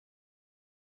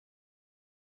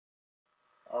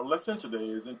Our lesson today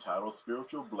is entitled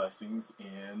Spiritual Blessings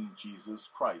in Jesus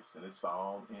Christ, and it's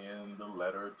found in the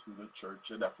letter to the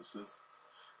church at Ephesus,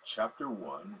 chapter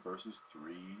 1, verses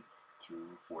 3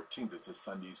 through 14. This is a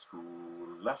Sunday school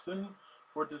lesson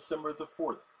for December the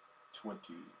 4th,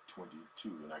 2022.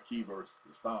 And our key verse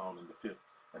is found in the 5th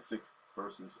and 6th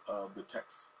verses of the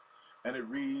text. And it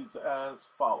reads as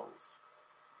follows: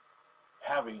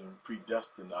 having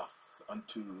predestined us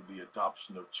unto the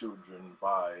adoption of children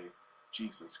by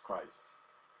Jesus Christ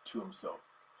to himself,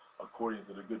 according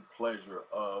to the good pleasure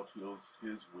of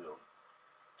his will,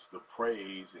 to the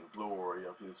praise and glory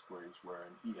of his grace,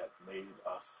 wherein he hath made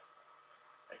us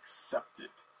accepted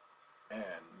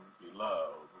and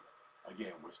beloved.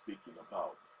 Again, we're speaking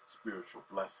about spiritual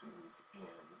blessings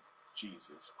in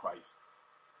Jesus Christ.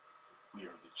 We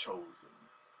are the chosen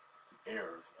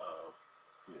heirs of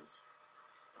his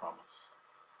promise.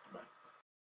 Amen.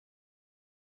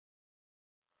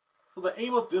 So the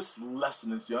aim of this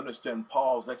lesson is to understand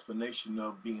Paul's explanation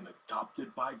of being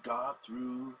adopted by God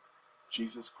through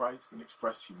Jesus Christ and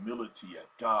express humility at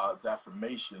God's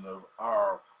affirmation of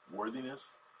our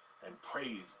worthiness, and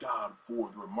praise God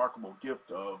for the remarkable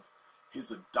gift of his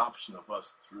adoption of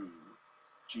us through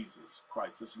Jesus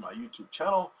Christ. This is my YouTube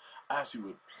channel. I ask you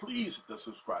would please hit the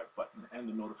subscribe button and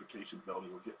the notification bell.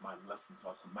 You'll get my lessons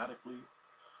automatically.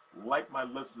 Like my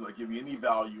lessons. I give you any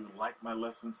value. Like my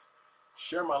lessons.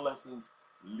 Share my lessons,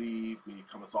 leave me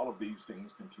comments. All of these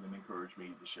things continue to encourage me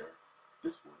to share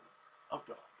this word of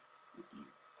God with you.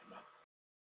 Amen.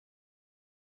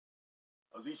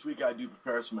 As each week I do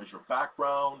prepare some measure of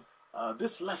background.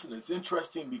 This lesson is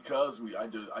interesting because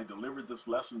I delivered this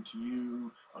lesson to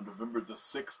you on November the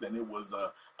 6th, and it was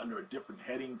under a different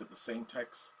heading but the same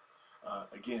text.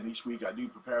 Again, each week I do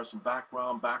prepare some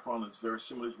background. Background is very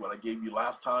similar to what I gave you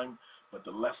last time, but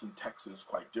the lesson text is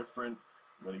quite different.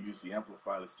 I'm going to use the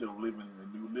Amplified, still living in the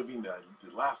New Living that I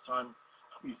did last time.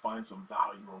 Help me find some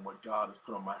value on what God has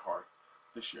put on my heart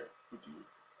to share with you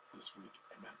this week.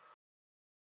 Amen.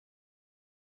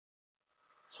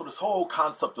 So this whole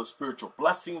concept of spiritual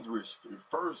blessings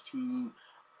refers to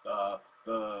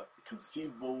the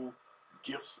conceivable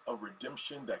gifts of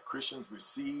redemption that Christians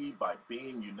receive by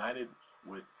being united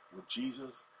with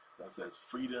Jesus. That says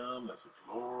freedom, that's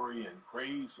glory and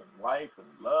grace and life and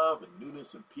love and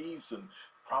newness and peace and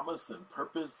promise and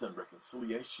purpose and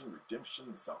reconciliation, redemption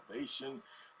and salvation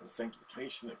and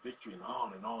sanctification and victory, and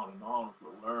on and on and on.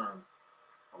 We'll learn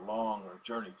along our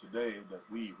journey today that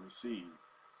we receive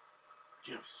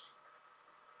gifts,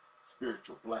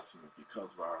 spiritual blessings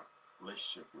because of our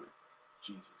relationship with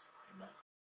Jesus. Amen.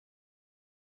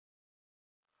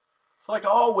 So like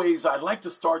always, I'd like to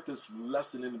start this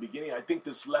lesson in the beginning. I think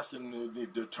this lesson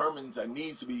determines and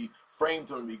needs to be framed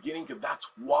from the beginning, because that's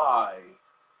why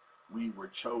we were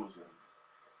chosen.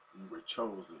 We were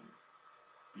chosen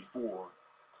before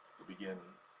the beginning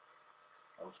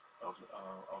of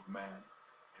man.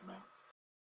 Amen.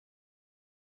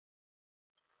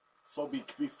 So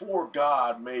before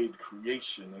God made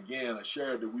creation, again, I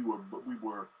shared that we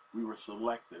were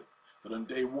selected. That on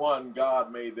day one,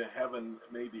 God made the heaven,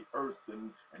 made the earth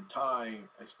and time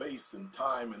and space and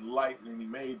time and light, and he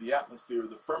made the atmosphere,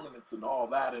 the firmaments and all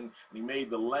that, and he made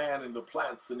the land and the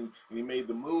plants, and he made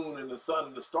the moon and the sun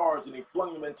and the stars, and he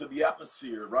flung them into the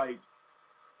atmosphere, right?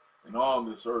 And on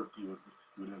this earth, he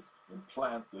would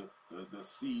implant the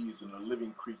seas and the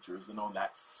living creatures. And on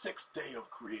that sixth day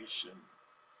of creation,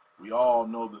 we all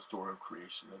know the story of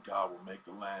creation, that God will make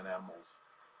the land animals,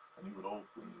 and he would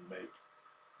ultimately make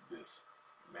this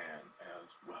man as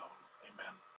well.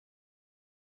 Amen.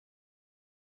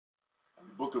 And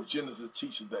the book of Genesis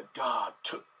teaches that God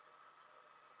took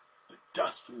the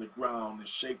dust from the ground and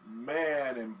shaped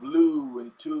man and blew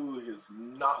into his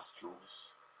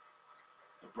nostrils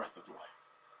the breath of life.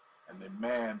 And then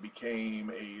man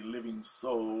became a living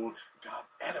soul. God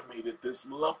animated this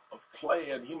lump of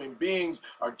clay, and human beings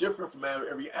are different from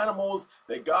every animals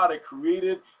that God had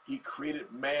created. He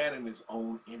created man in his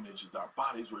own image. Our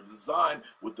bodies were designed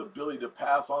with the ability to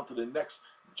pass on to the next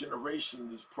generation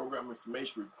this program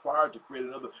information required to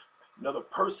create another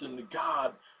person.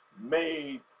 God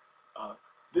made,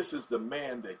 this is the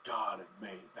man that God had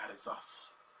made. That is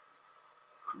us,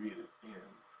 created in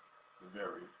the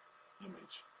very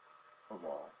image of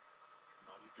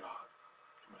Almighty God.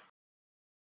 Amen.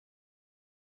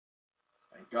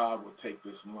 And God will take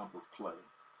this lump of clay,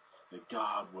 that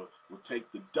God will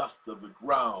take the dust of the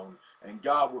ground, and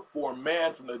God will form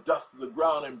man from the dust of the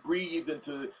ground and breathe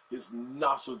into his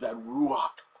nostrils that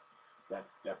ruach,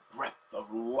 that breath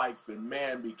of life, and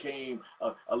man became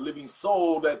a living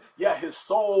soul. That, yeah, his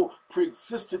soul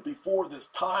pre-existed before this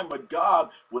time, but God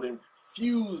would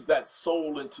infuse that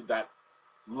soul into that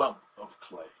lump of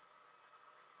clay.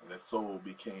 And that soul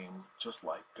became just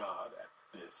like God at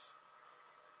this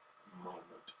moment.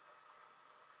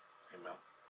 Amen.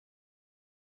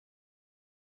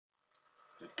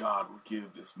 That God would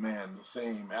give this man the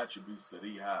same attributes that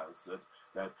he has,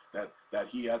 that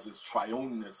he has his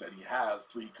triuneness, that he has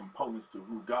three components to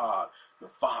who God, the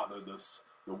Father,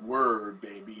 the Word,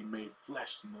 baby, made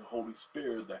flesh, and the Holy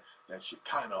Spirit, that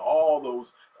Shekinah, all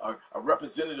those are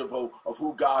representative of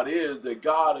who God is, that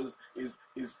God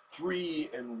is three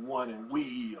in one, and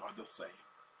we are the same.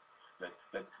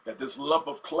 That this lump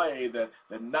of clay that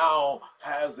now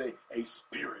has a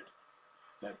spirit,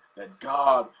 that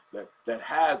God, that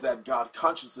has that God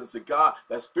consciousness,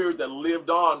 that spirit that lived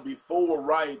on before,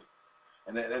 right?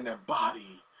 And that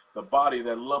body, the body,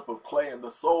 that lump of clay, and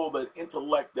the soul, that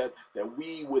intellect, that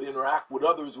we would interact with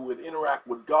others, who would interact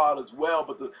with God as well.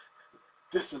 But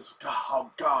this is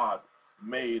how God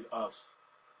made us,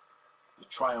 the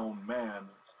triune man,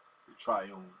 the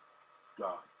triune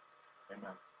God.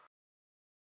 Amen.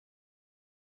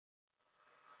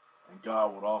 And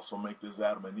God would also make this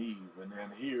Adam and Eve. And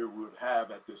then here we would have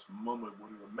at this moment where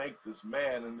he would make this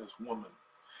man and this woman.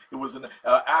 It was an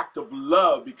act of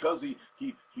love, because he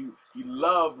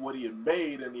loved what he had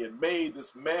made, and he had made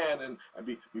this man,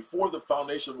 and before the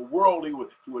foundation of the world,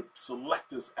 he would select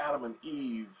this Adam and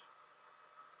Eve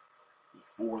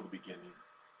before the beginning.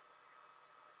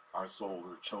 Our souls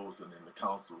are chosen in the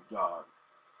counsel of God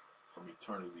from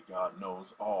eternity. God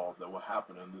knows all that will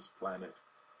happen on this planet.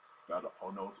 God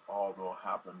knows all that will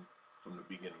happen from the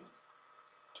beginning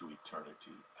to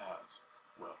eternity as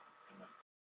well. Amen.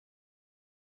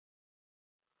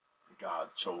 God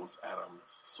chose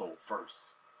Adam's soul first.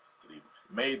 That he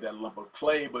made that lump of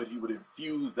clay, but he would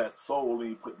infuse that soul, and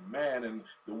he put man and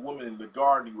the woman in the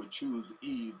garden. He would choose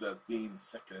Eve, that being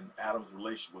second in Adam's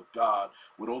relationship with God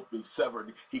would ultimately be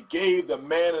severed. He gave the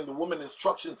man and the woman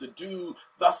instructions to do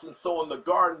thus and so in the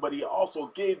garden, but he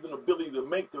also gave them the ability to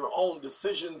make their own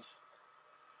decisions.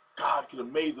 God could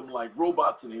have made them like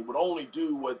robots, and he would only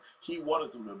do what he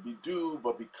wanted them to do,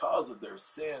 but because of their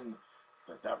sin,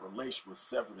 that relationship was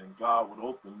severed, and God would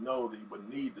ultimately know that he would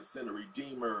need to send a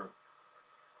Redeemer,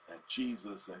 and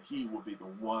Jesus, and he will be the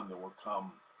one that will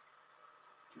come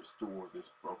to restore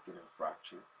this broken and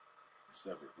fractured and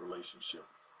severed relationship.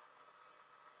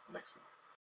 Next one.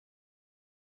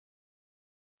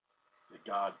 That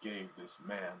God gave this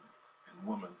man and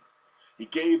woman, he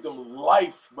gave them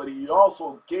life, but he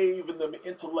also gave them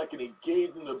intellect, and he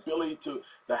gave them the ability to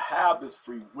have this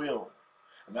free will.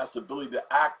 And that's the ability to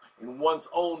act in one's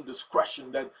own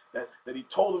discretion, that he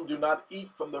told them, do not eat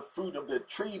from the fruit of the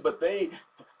tree, but they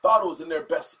thought it was in their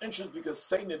best interest because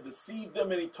Satan had deceived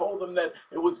them, and he told them that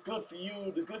it was good for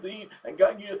you, good to eat, and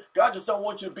God just don't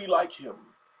want you to be like him.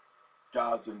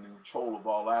 God's in control of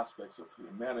all aspects of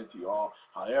humanity.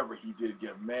 However, he did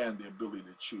give man the ability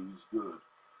to choose good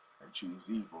and choose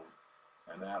evil,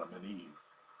 and Adam and Eve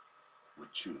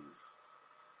would choose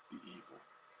the evil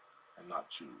and not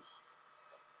choose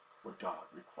what God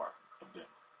required of them.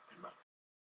 Amen.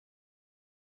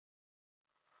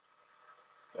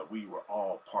 That we were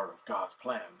all part of God's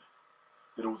plan.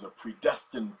 That it was a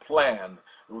predestined plan.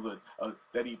 It was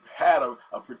that he had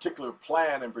a particular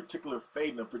plan and particular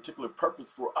fate and a particular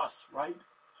purpose for us, right?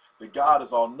 That God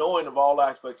is all-knowing of all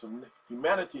aspects of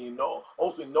humanity, and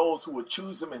also knows who will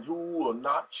choose him and who will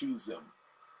not choose him.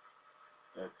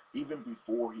 That even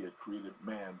before he had created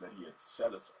man, that he had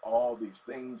set us all these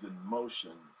things in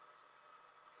motion.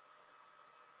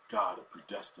 God had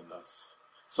predestined us.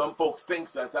 Some folks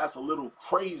think that that's a little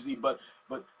crazy, but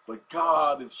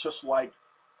God is just like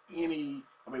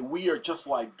we are just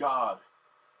like God.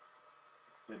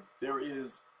 That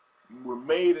we're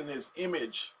made in his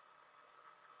image.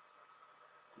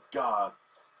 God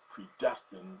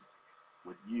predestined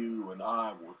what you and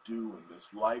I will do in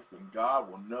this life, and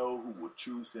God will know who will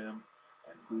choose him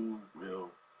and who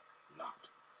will not.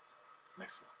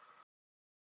 Next one.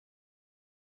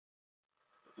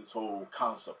 This whole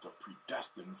concept of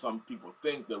predestined, some people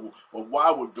think that, well, why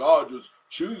would God just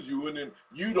choose you and then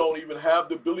you don't even have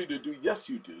the ability to do? Yes,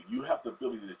 you do. You have the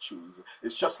ability to choose.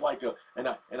 It's just like and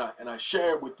I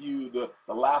shared with you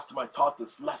the last time I taught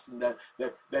this lesson that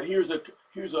here's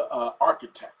a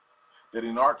architect, that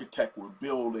an architect would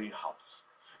build a house.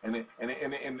 And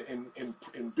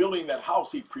in building that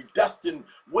house, he predestined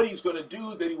what he's going to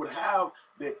do, that he would have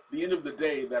the end of the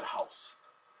day, that house.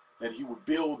 that he would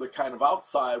build the kind of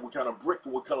outside, what kind of brick,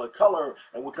 what color,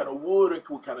 and what kind of wood, and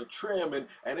what kind of trim, and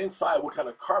inside what kind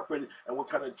of carpet, and what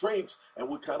kind of drapes, and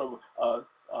what kind of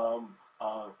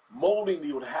molding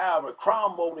he would have, a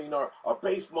crown molding or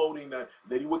base molding, that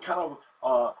he would kind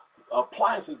of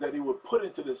appliances that he would put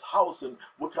into this house, and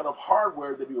what kind of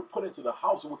hardware that he would put into the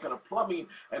house, and what kind of plumbing,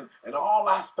 and all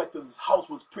aspects of his house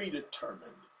was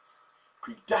predetermined,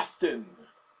 predestined.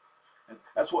 And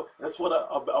that's what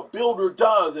a builder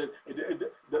does.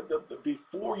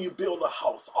 Before you build a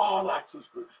house, all acts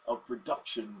of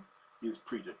production is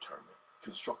predetermined.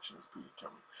 Construction is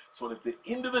predetermined. So that at the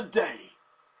end of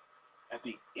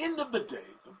the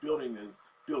day, the building is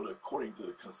built according to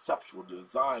the conceptual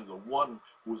design of one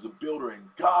who is a builder,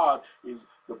 and God is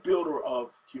the builder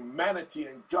of humanity,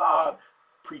 and God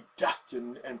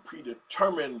predestined and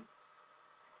predetermined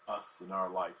us in our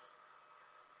life.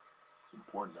 It's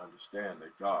important to understand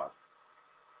that God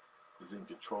is in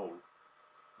control,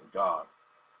 and God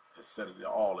has set it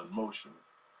all in motion.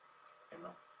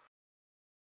 Amen.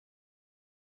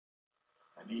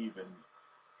 And even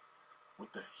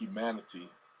with the humanity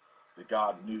that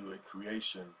God knew at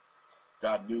creation,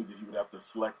 God knew that he would have to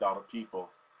select out a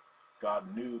people.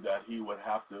 God knew that he would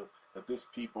have to, that this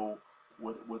people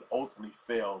would ultimately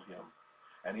fail him.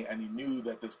 And he knew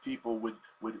that this people would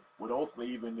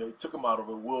ultimately, even they took him out of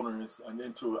a wilderness and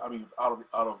out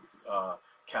of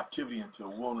captivity into a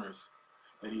wilderness,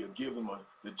 that he would give them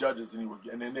the judges,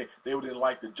 and then they didn't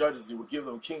like the judges. He would give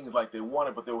them kings like they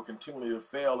wanted, but they would continually to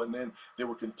fail, and then they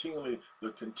would continually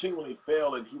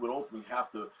fail, and he would ultimately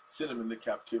have to send them into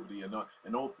captivity. And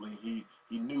ultimately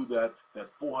he knew that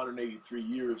 483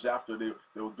 years after they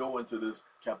would go into this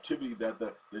captivity,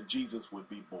 that Jesus would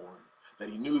be born. That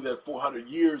he knew that 400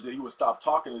 years that he would stop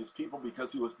talking to his people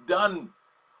because he was done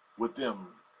with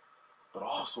them. But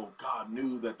also God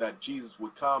knew that Jesus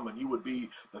would come, and he would be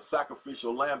the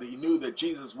sacrificial lamb. That he knew that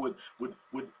Jesus would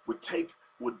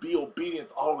be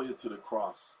obedient all the way to the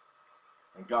cross.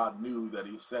 And God knew that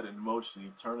he set in motion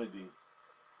eternity,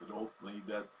 that ultimately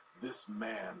that this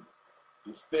man,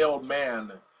 this failed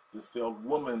woman,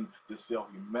 this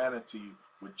failed humanity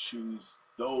would choose.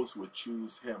 Those who would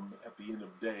choose him at the end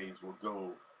of days will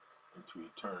go into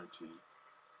eternity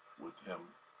with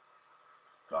him.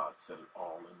 God set it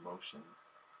all in motion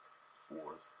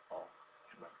for us all.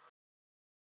 Amen.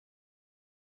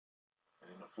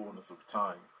 And in the fullness of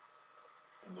time,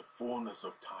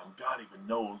 God even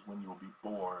knows when you'll be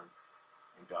born,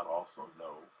 and God also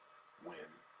knows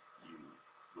when you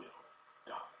will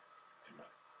die. Amen.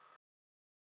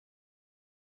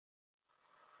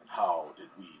 And how did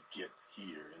we get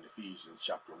here in Ephesians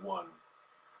chapter 1?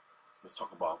 Let's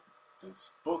talk about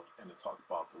this book and to talk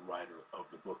about the writer of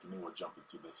the book, and then we'll jump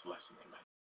into this lesson. Amen.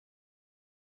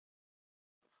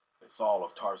 Saul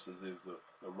of Tarsus is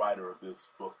the writer of this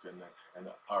book, and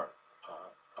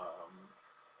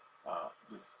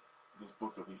this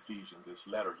book of Ephesians, this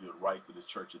letter he would write to this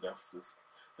church at Ephesus,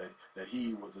 that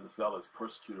he was a zealous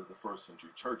persecutor of the first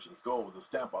century church. His goal was to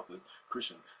stamp out this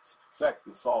Christian sect.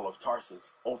 The Saul of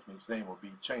Tarsus, ultimately his name would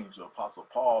be changed to Apostle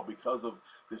Paul because of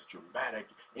this dramatic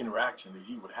interaction that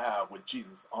he would have with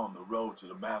Jesus on the road to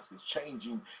Damascus,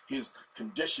 changing his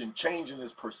condition, changing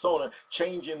his persona,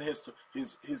 changing his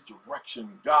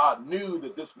direction. God knew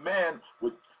that this man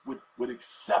would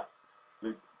accept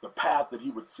the path that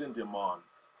he would send him on.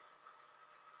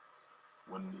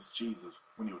 When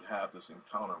he would have this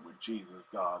encounter with Jesus,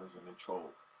 God is in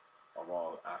control of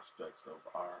all aspects of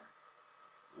our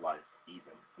life,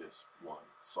 even this one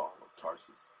Saul of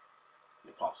Tarsus,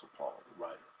 the Apostle Paul, the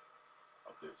writer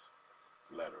of this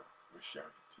letter we're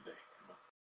sharing today. Amen.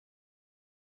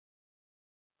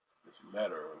 This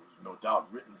letter was no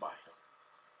doubt written by him.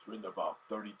 It's written about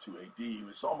 32 AD. It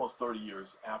was almost 30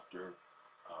 years after,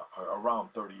 or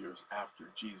around 30 years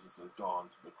after Jesus has gone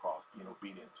to the cross, being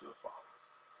obedient to the Father.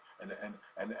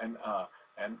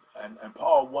 And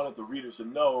Paul wanted the readers to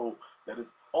know that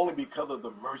it's only because of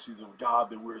the mercies of God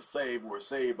that we're saved. We're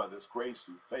saved by this grace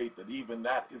through faith, that even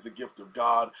that is a gift of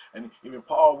God. And even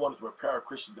Paul wanted to prepare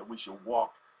Christians that we should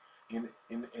walk in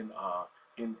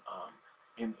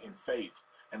faith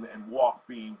and walk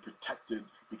being protected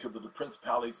because of the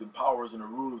principalities and powers and the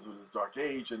rulers of this dark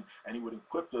age. And he would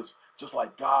equip us just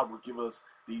like God would give us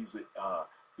the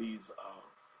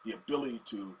ability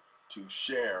to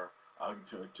share,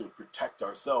 to protect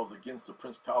ourselves against the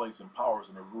principalities and powers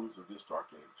and the rulers of this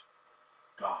dark age.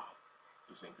 God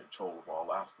is in control of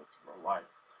all aspects of our life.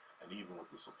 And even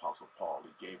with this Apostle Paul,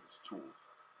 he gave us tools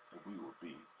that we will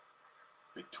be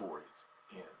victorious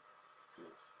in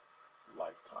this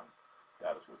lifetime.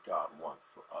 That is what God wants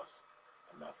for us.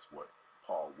 And that's what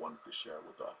Paul wanted to share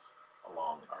with us.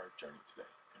 along our journey today.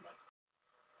 Amen.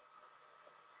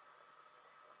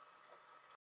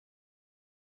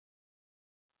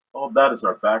 Well, that is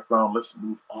our background. Let's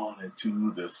move on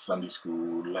into the Sunday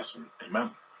school lesson.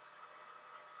 Amen.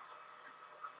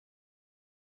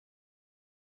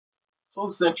 So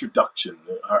this introduction.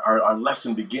 Our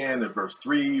lesson began at verse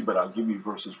 3, but I'll give you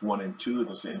verses 1 and 2.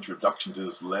 This is an introduction to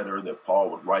this letter that Paul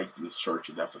would write to this church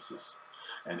at Ephesus.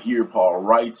 And here Paul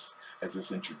writes as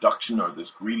this introduction or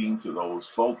this greeting to those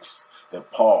folks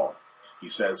that Paul, he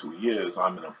says who he is.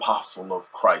 I'm an apostle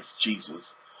of Christ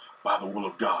Jesus by the will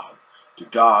of God to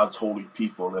God's holy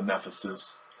people in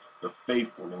Ephesus, the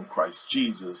faithful in Christ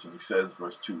Jesus. And he says,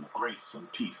 verse 2, grace and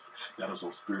peace. That is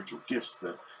those spiritual gifts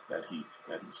that he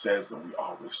says that we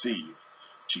all receive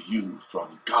to you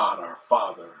from God our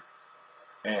Father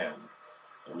and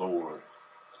the Lord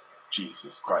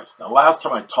Jesus Christ. Now, last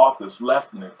time I taught this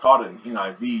lesson, I taught it in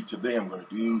NIV. Today I'm going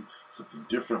to do something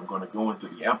different. I'm going to go into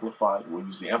the Amplified. We'll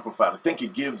use the Amplified. I think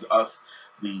it gives us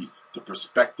the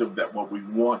perspective that what we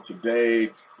want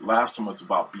today. Last time it's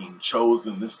about being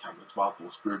chosen. This time it's about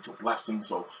those spiritual blessings.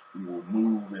 So we will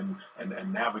move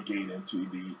and navigate into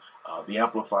the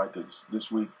Amplified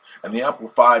this week. And the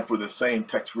Amplified for the same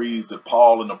text reads that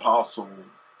Paul, an apostle,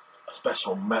 a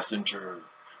special messenger,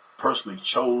 personally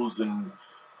chosen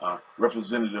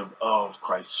representative of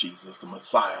Christ Jesus, the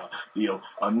Messiah, the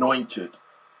anointed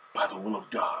by the will of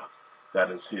God.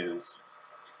 That is his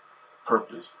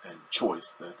purpose and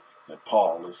choice, that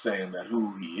Paul is saying that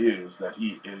who he is, that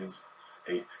he is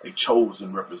a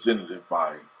chosen representative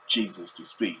by Jesus to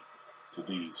speak to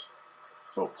these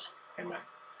folks. Amen.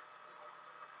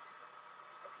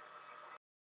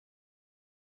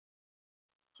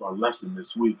 So our lesson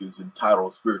this week is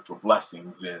entitled Spiritual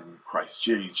Blessings in Christ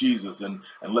Jesus. And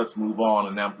let's move on.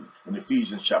 And in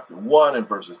Ephesians chapter 1 and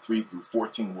verses 3 through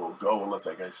 14 we'll go.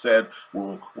 Like I said,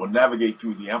 we'll navigate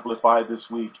through the Amplified this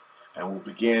week. And we'll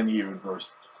begin here in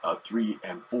verse 3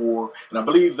 and 4. And I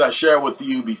believe that I shared with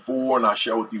you before and I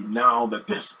share with you now that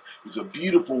this is a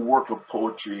beautiful work of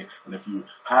poetry. And if you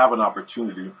have an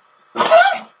opportunity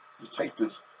to take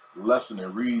this lesson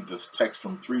and read this text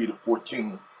from 3 to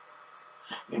 14,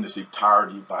 in its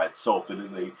entirety by itself. It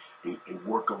is a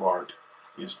work of art.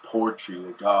 It's poetry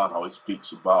that God always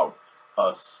speaks about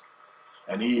us.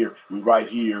 And here, we write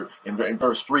here in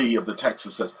verse 3 of the text,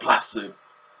 it says, blessed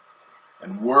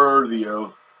and worthy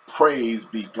of praise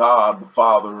be God the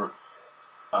Father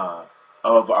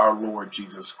of our Lord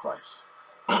Jesus Christ,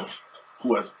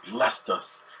 who has blessed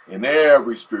us in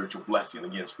every spiritual blessing.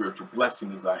 Again, spiritual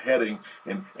blessing is our heading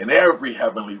in every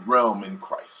heavenly realm in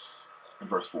Christ. In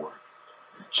verse 4.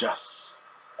 Just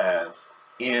as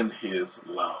in his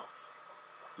love.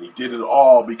 He did it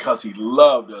all because he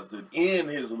loved us, and in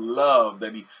his love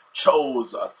that he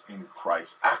chose us in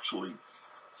Christ, actually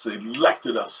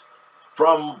selected us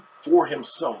for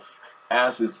himself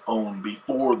as his own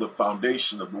before the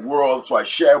foundation of the world. So I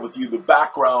share with you the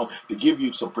background to give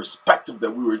you some perspective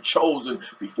that we were chosen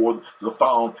before the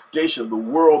foundation of the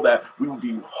world, that we would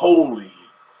be holy.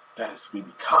 That is, we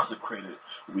be consecrated,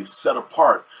 we be set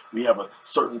apart, we have a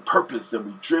certain purpose that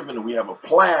we're driven, and we have a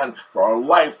plan for our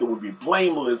life that would be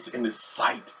blameless in his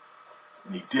sight.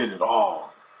 And he did it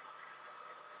all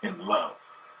in love.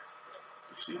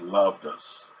 Because he loved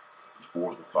us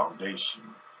before the foundation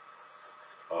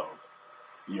of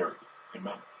the earth.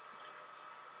 Amen.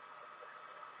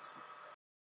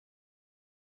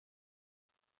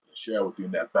 I'll share with you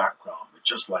in that background that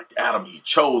just like Adam, he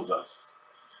chose us.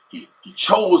 He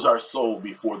chose our soul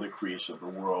before the creation of the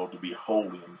world to be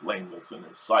holy and blameless in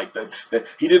his sight. That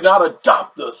he did not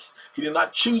adopt us. He did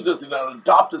not choose us. He did not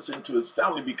adopt us into his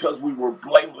family because we were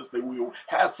blameless, but we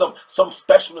had some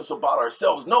specialness about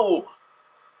ourselves. No,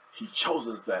 he chose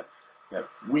us that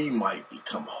we might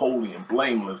become holy and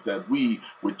blameless, that we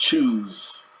would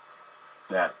choose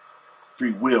that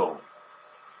free will.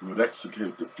 We would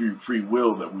execute the free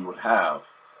will that we would have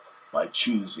by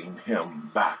choosing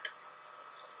him back.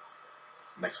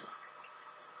 Next one.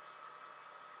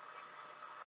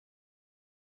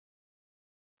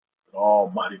 But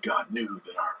Almighty God knew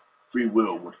that our free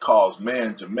will would cause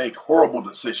man to make horrible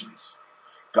decisions.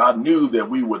 God knew that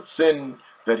we would sin,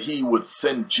 that he would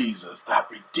send Jesus, that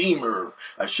Redeemer.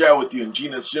 I share with you in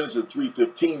Genesis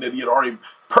 3:15 that he had already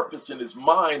purposed in his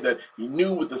mind, that he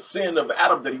knew with the sin of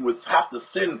Adam that he would have to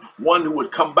send one who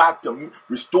would come back to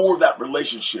restore that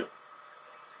relationship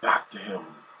back to him.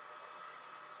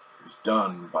 It's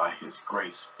done by his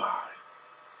grace,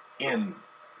 in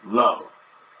love,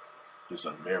 his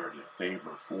unmerited favor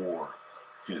for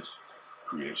his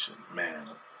creation, man.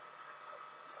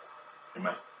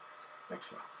 Amen. Next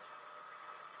slide.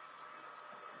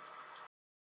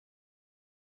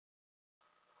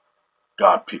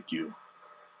 God pick you.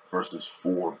 Verses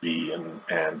 4b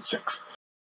and 6.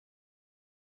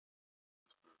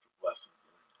 Blessings.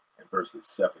 And verses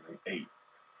 7 and 8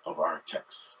 of our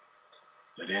text.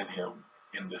 That in him,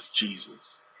 in this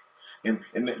Jesus, and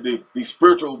the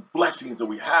spiritual blessings that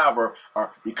we have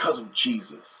are because of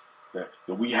Jesus. That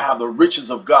we have the riches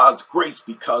of God's grace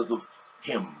because of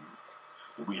him.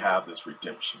 That we have this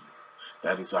redemption.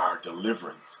 That is our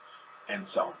deliverance and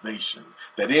salvation.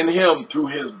 That in him, through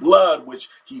his blood, which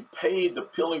he paid the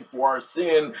penalty for our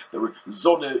sin, that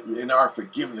resulted in our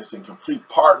forgiveness and complete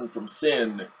pardon from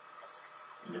sin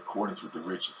in accordance with the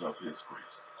riches of his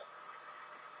grace.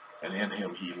 And in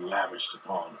him he lavished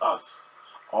upon us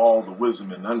all the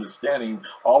wisdom and understanding,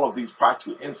 all of these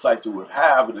practical insights that we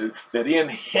have, that in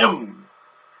him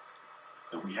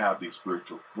that we have these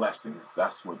spiritual blessings.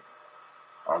 That's what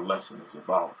our lesson is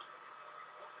about.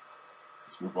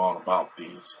 Let's move on about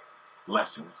these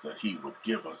blessings that he would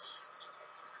give us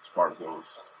as part of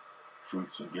those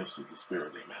fruits and gifts of the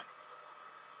Spirit. Amen.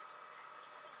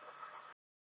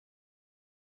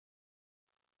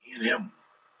 In him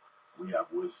we have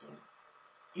wisdom.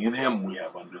 In him we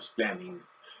have understanding.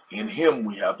 In him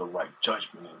we have the right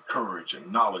judgment and courage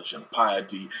and knowledge and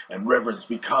piety and reverence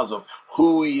because of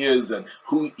who he is and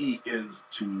who he is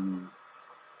to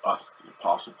us. The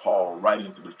Apostle Paul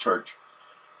writing to the church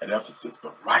at Ephesus,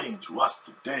 but writing to us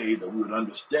today that we would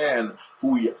understand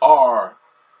who we are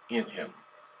in him.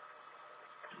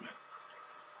 Amen.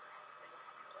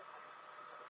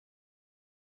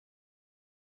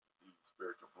 These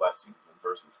spiritual blessings in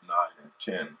verses 9 and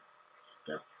 10.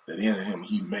 That in him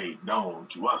he made known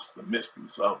to us the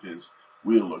mysteries of his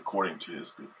will according to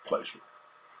his good pleasure,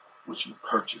 which he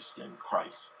purchased in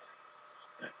Christ.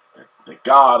 That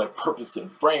God had purposed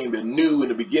and framed and knew in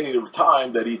the beginning of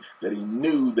time that he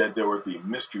knew that there would be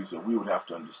mysteries that we would have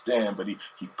to understand, but he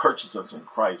purchased us in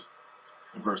Christ.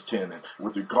 In verse 10, and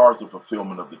with regards to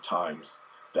fulfillment of the times,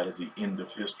 that is the end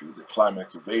of history, the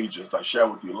climax of ages. I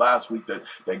shared with you last week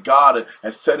that God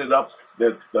has set it up,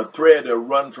 that the thread that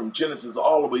run from Genesis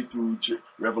all the way through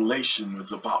Revelation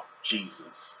is about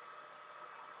Jesus.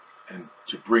 And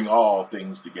to bring all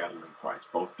things together in Christ,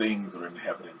 both things that are in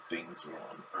heaven and things that are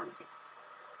on earth.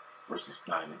 Verses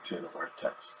 9 and 10 of our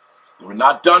text. They were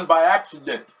not done by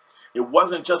accident. It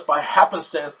wasn't just by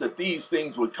happenstance that these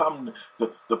things would come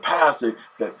to pass,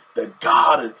 that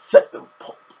God had set the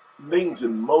things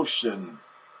in motion.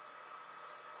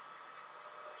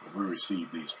 We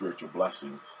receive these spiritual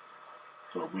blessings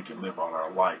so that we can live out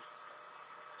our life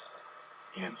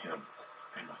in him.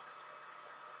 Amen.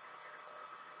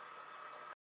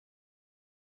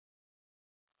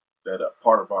 That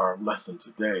part of our lesson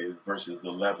today is verses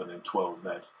 11 and 12,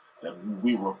 that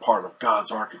we were part of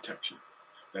God's architecture.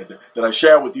 That I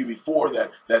shared with you before,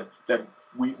 that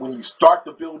when you start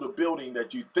to build a building,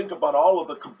 that you think about all of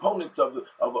the components of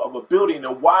a building,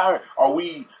 and why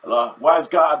is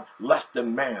God less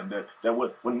than man?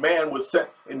 That when man was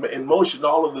set in motion,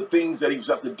 all of the things that he was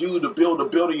have to do to build a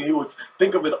building, he would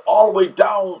think of it all the way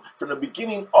down from the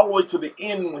beginning all the way to the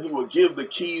end, when he would give the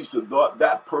keys to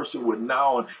that person would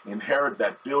now inherit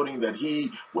that building, that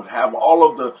he would have all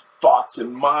of the thoughts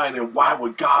in mind. And why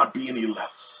would God be any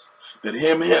less? That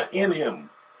in him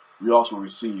we also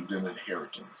received an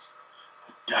inheritance,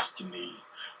 a destiny.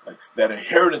 That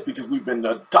inheritance, because we've been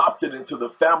adopted into the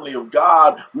family of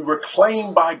God. We were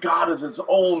claimed by God as his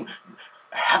own,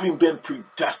 having been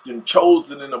predestined,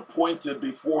 chosen, and appointed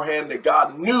beforehand. That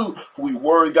God knew who we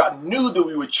were. God knew that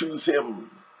we would choose him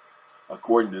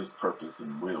according to his purpose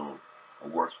and will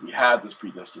and works. We had this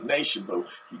predestination, but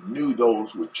he knew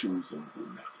those who would choose him, who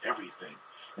would not. Everything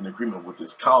in agreement with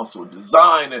his counsel,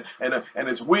 design, and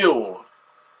his will.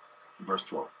 Verse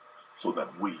 12, so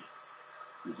that we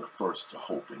were the first to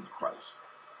hope in Christ,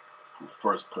 who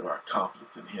first put our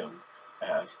confidence in him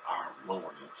as our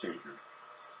Lord and Savior,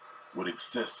 would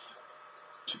exist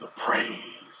to the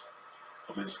praise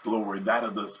of his glory, that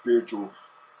of the spiritual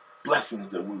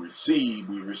blessings that we receive.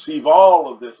 We receive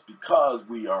all of this because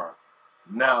we are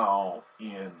now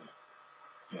in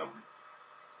him.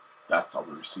 That's how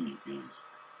we receive these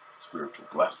spiritual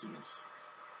blessings.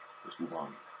 Let's move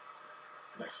on.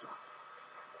 Next slide.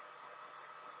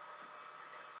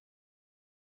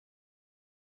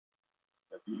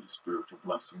 That these spiritual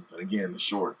blessings, and again,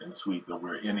 short and sweet, that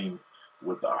we're ending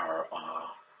with our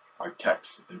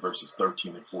text in verses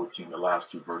 13 and 14, the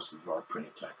last two verses of our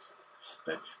printed text.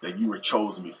 That you were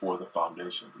chosen before the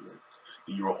foundation of the earth.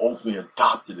 That you were ultimately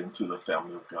adopted into the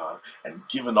family of God and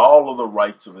given all of the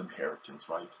rights of inheritance,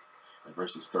 right? In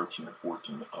verses 13 and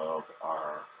 14 of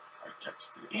our text.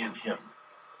 That in him,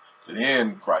 that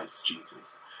in Christ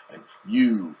Jesus, and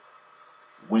you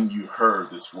when you heard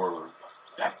this word,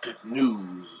 that good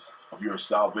news of your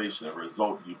salvation, a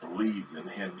result you believed in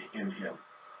him.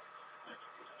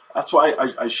 That's why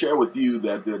I share with you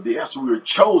that yes, we were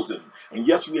chosen, and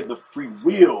yes, we had the free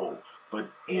will, but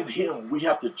in him we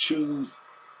have to choose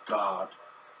God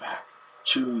back,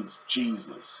 choose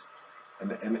Jesus.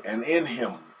 And in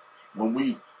him, when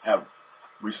we have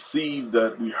received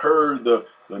that, we heard the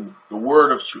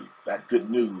word of truth, that good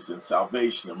news and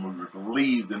salvation, and we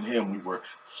believed in him, we were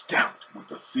stamped with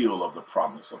the seal of the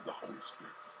promise of the Holy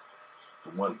Spirit, the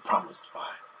one promised by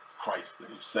Christ, that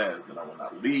he says that I will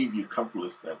not leave you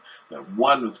comfortless, that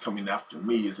one who's coming after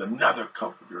me is another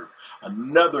comforter,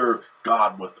 another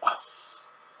God with us,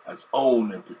 as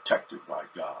owned and protected by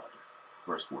God.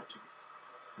 Verse 14,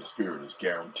 the Spirit is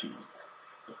guaranteed,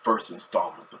 the first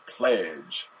installment, the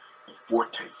pledge, the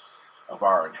foretaste of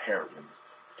our inheritance,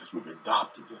 because we've been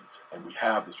adopted and we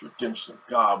have this redemption of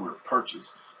God. We're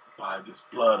purchased by this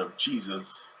blood of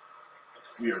Jesus.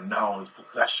 We are now his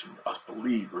possession, us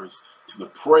believers, to the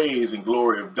praise and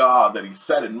glory of God that he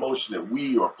set in motion, that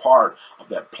we are part of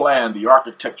that plan, the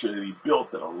architecture that he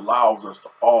built that allows us to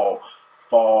all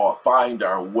find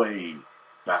our way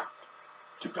back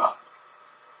to God.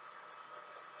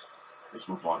 Let's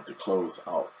move on to close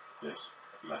out this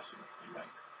lesson. Amen.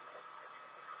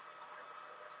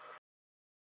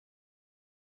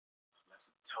 This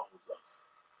lesson tells us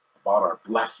about our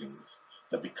blessings,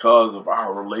 that because of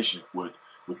our relationship with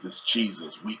this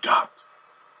Jesus, we got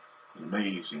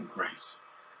amazing grace.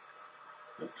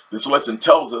 This lesson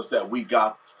tells us that we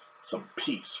got some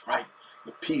peace, right?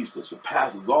 The peace that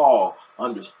surpasses all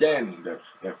understanding,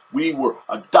 that we were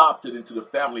adopted into the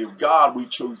family of God. We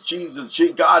chose Jesus.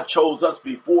 God chose us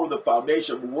before the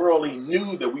foundation of the world. He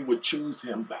knew that we would choose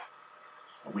him back.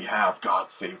 And we have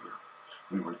God's favor.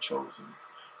 We were chosen.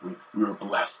 We were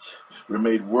blessed. We were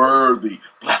made worthy,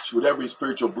 blessed with every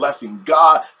spiritual blessing.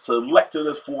 God selected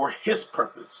us for his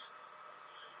purpose,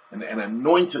 and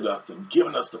anointed us and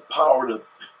given us the power to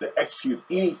execute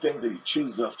anything that he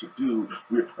chooses us to do.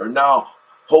 We are now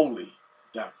holy.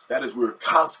 That is, we're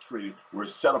consecrated. We're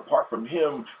set apart from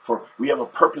him, for we have a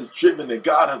purpose driven, that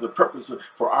God has a purpose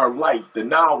for our life, that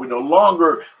now we're no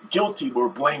longer guilty, we're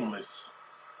blameless.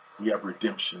 We have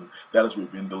redemption. That is,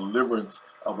 we've been deliverance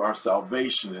of our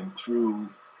salvation, and through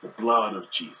the blood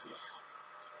of Jesus,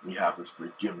 we have this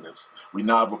forgiveness. We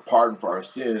now have a pardon for our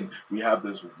sin. We have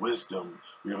this wisdom.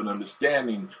 We have an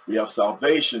understanding. We have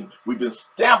salvation. We've been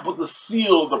stamped with the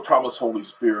seal of the promised Holy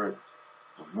Spirit,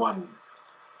 the one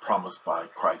promised by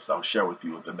Christ. I'll share with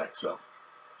you at the next up.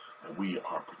 And we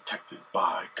are protected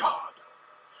by God.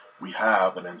 We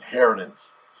have an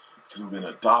inheritance because we've been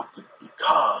adopted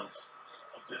because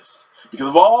of this. Because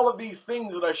of all of these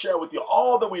things that I share with you,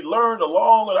 all that we learned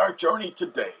along on our journey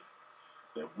today,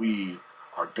 that we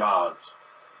are God's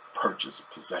purchased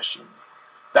possession.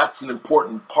 That's an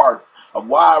important part of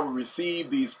why we receive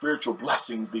these spiritual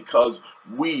blessings, because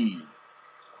we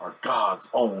are God's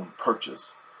own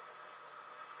purchased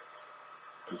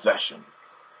possession.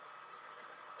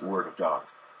 The Word of God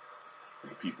for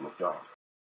the people of God.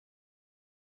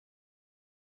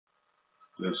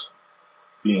 This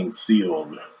being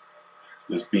sealed,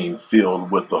 this being filled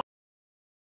with the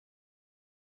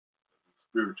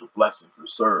spiritual blessings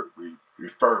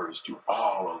refers to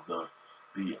all of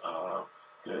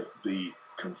the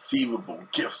conceivable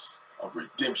gifts of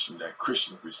redemption that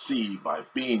Christians receive by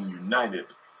being united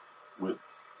with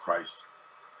Christ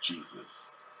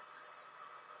Jesus.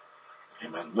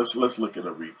 Amen. Let's look at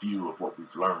a review of what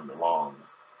we've learned along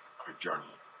our journey.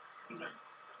 Amen.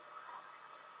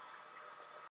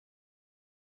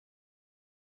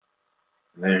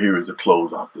 And here is a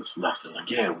close of this lesson.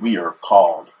 Again, we are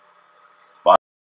called